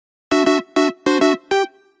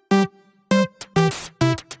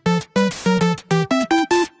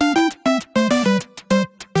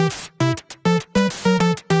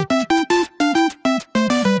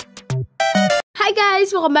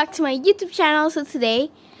welcome back to my YouTube channel. So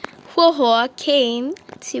today, huohuo came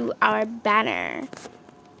to our banner.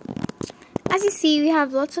 As you see, we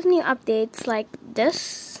have lots of new updates like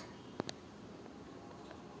this.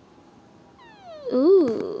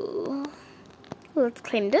 Ooh. Let's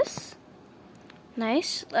claim this.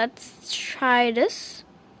 Nice. Let's try this.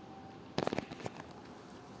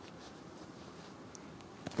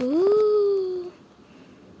 Ooh.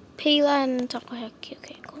 Pela and takoyaki.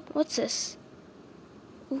 Okay, cool. What's this?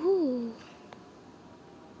 Ooh.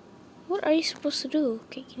 What are you supposed to do?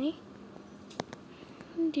 Okay, can you?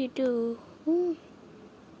 What do you do? Ooh.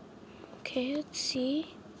 Okay, let's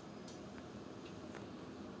see.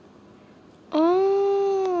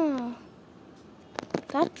 Oh.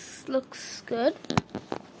 That looks good.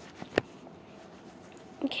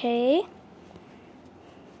 Okay.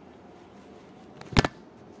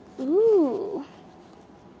 Ooh.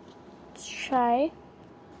 Let's try.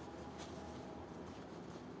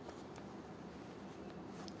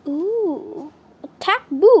 Ooh. Attack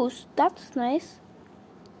boost. That's nice.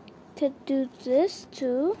 To do this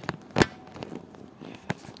too.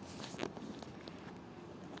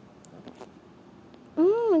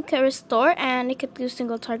 We can restore and it could do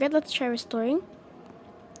single target. Let's try restoring.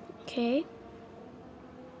 Okay.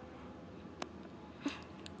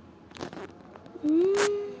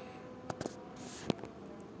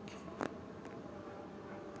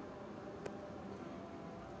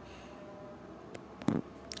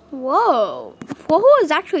 Whoa. Huohuo is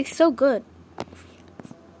actually so good.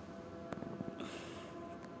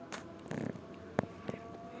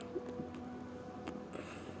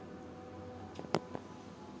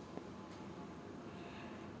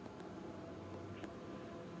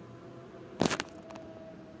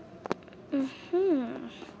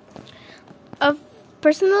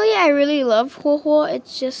 Personally, I really love huohuo.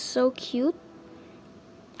 It's just so cute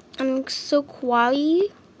and so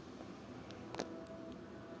kawaii.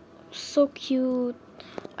 So cute.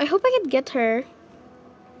 I hope I could get her.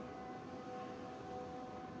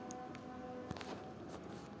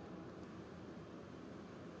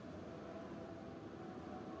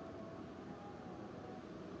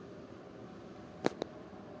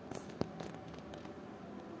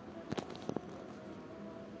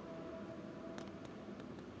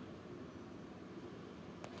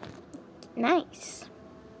 Nice.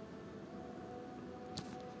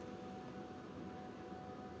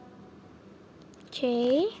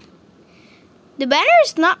 Okay. The banner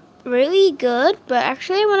is not really good, but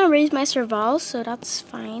actually I want to raise my survival, so that's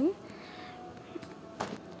fine.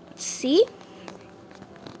 Let's see.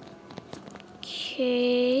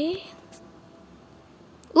 Okay.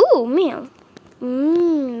 Ooh, meal.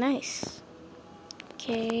 Nice.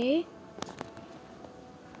 Okay.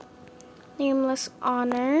 Nameless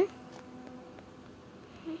honor.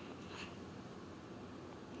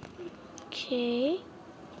 Okay.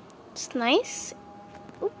 It's nice.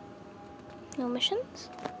 Oop. No missions.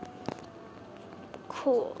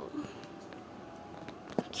 Cool.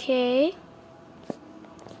 Okay.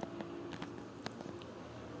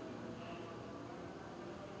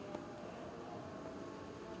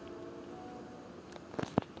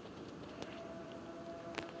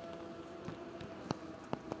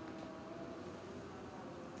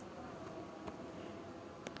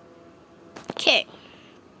 Okay.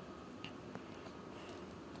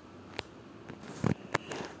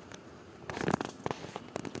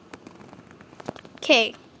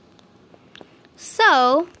 Okay,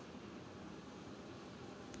 so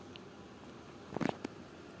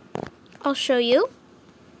I'll show you.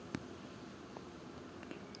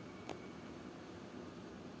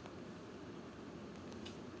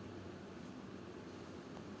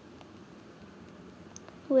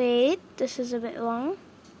 Wait, this is a bit long.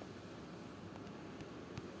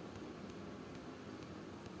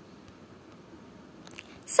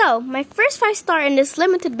 So, my first 5-star in this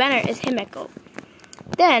limited banner is Himeko.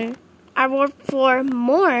 Then, I work for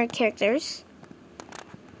more characters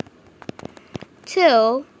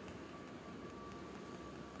till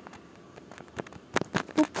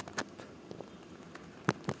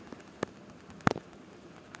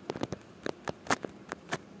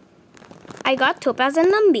I got Topaz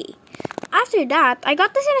and Numbi. After that, I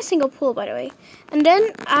got this in a single pull, by the way. And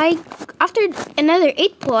then after another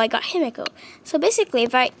 8 pull, I got Himeko. So basically,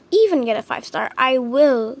 if I even get a 5-star, I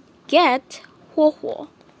will get huohuo.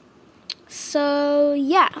 So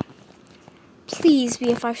yeah, please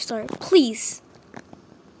be a 5-star, please.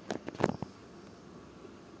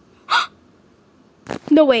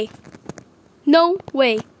 No way, no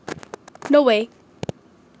way, no way,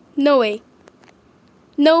 no way,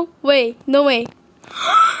 no way, no way,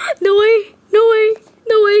 no way, no way,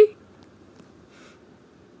 no way.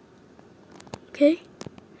 Okay.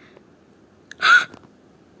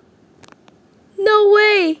 No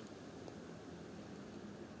way!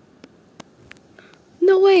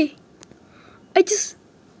 No way! I just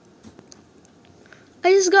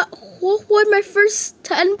got huohuo my first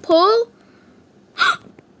 10 pull.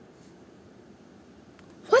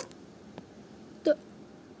 What? The?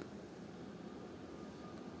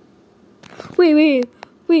 Wait!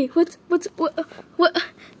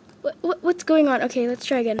 What's going on? Okay, let's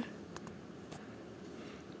try again.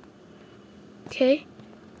 Okay.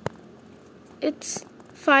 It's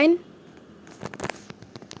fine.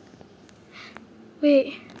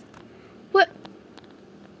 Wait. What?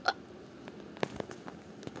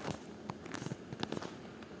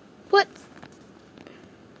 What?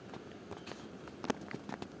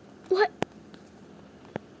 What?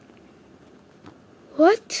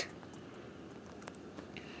 What?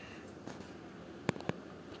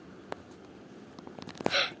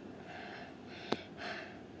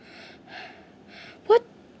 What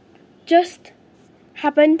just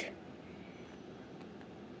happened?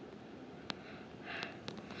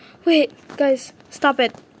 Wait, guys, stop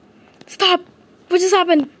it. Stop! What just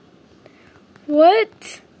happened?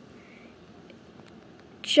 What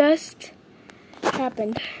just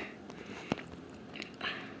happened?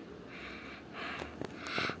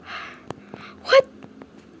 What?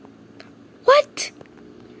 What?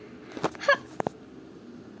 Ha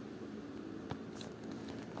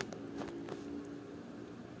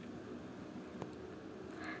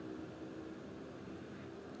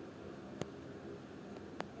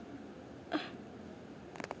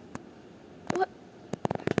What?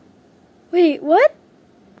 Wait, what?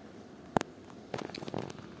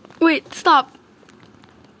 Wait, stop.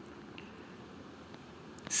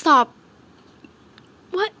 Stop.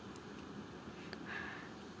 What?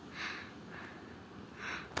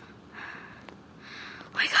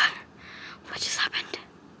 Oh my god. What just happened?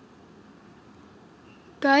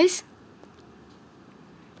 Guys?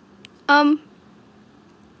 Oh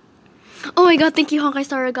my god, thank you, Honkai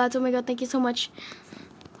Star Gods. Oh my god, thank you so much.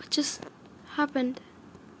 What just happened?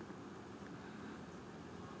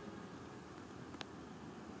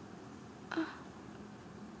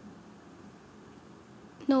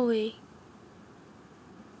 No way.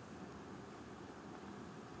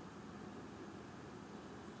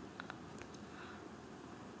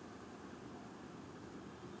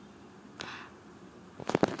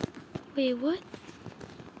 Wait, what?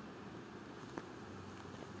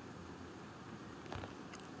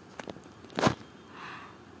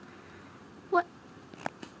 What?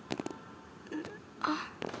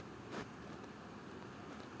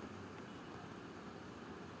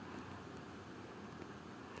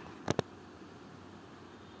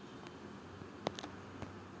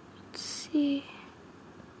 Let's see.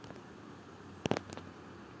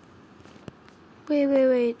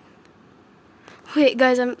 Wait. Wait,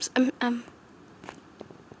 guys, I'm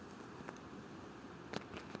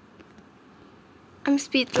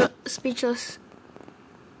speechless.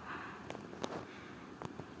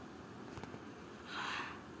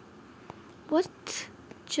 What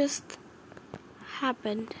just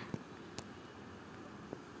happened?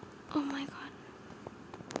 Oh my god.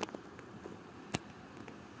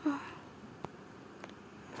 Oh.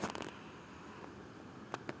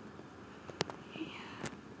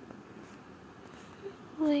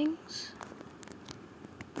 Links.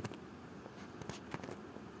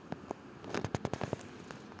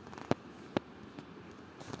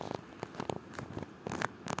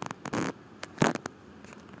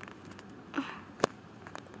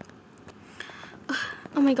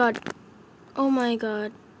 Oh my god. Oh my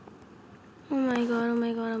god. Oh my god. Oh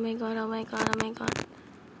my god. Oh my god. Oh my god. Oh my god.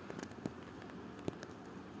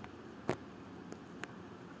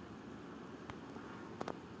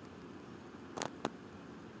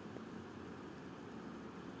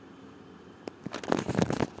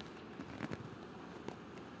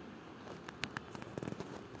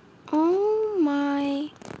 Oh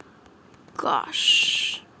my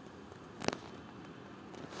gosh.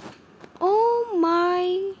 Oh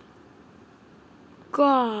my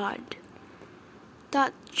god.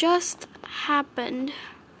 That just happened.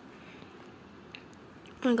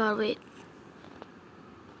 Oh my god, wait.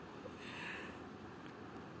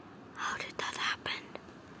 How did that happen?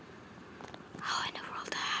 How in the world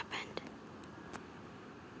that happened?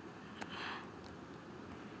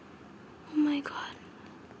 Oh my god.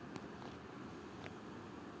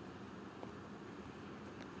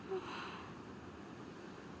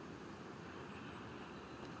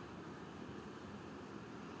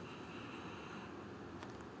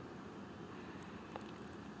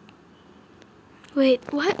 Wait,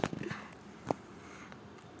 what?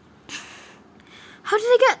 How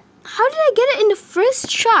did I get it in the first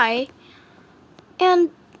try?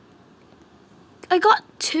 And I got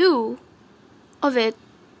 2 of it.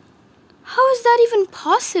 How is that even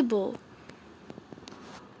possible?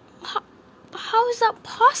 How is that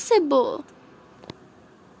possible?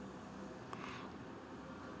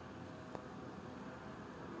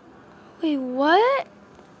 Wait, what?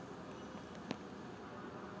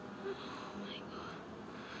 Oh my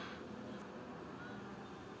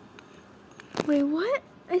God. Wait, what?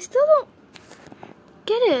 I still don't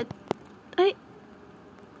get it.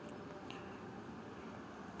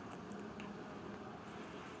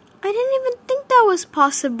 I didn't even think that was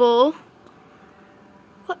possible.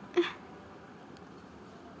 What?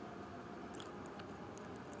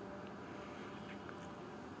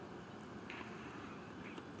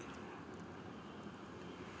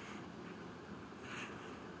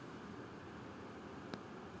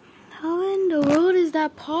 How in the world is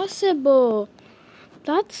that possible?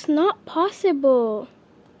 That's not possible.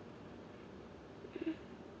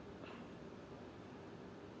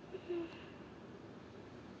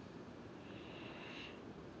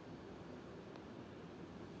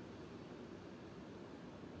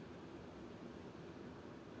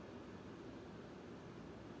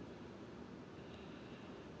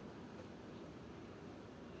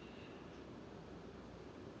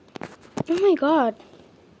 Oh my God.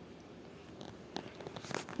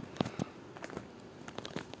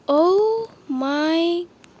 Oh my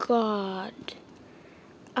God.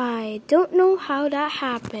 I don't know how that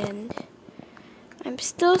happened. I'm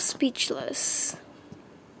still speechless.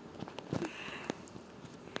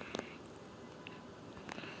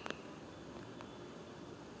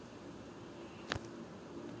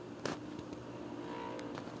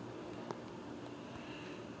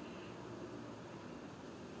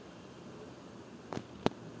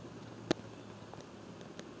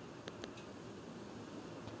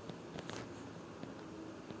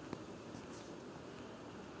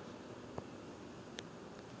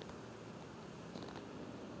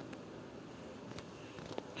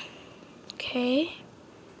 Okay.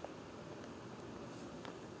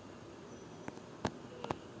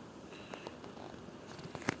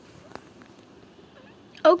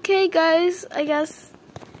 Okay, guys, I guess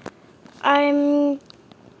I'm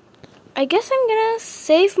gonna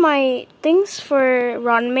save my things for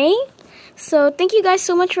Ronmei. So thank you guys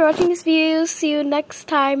so much for watching this video. See you next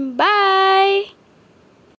time. Bye!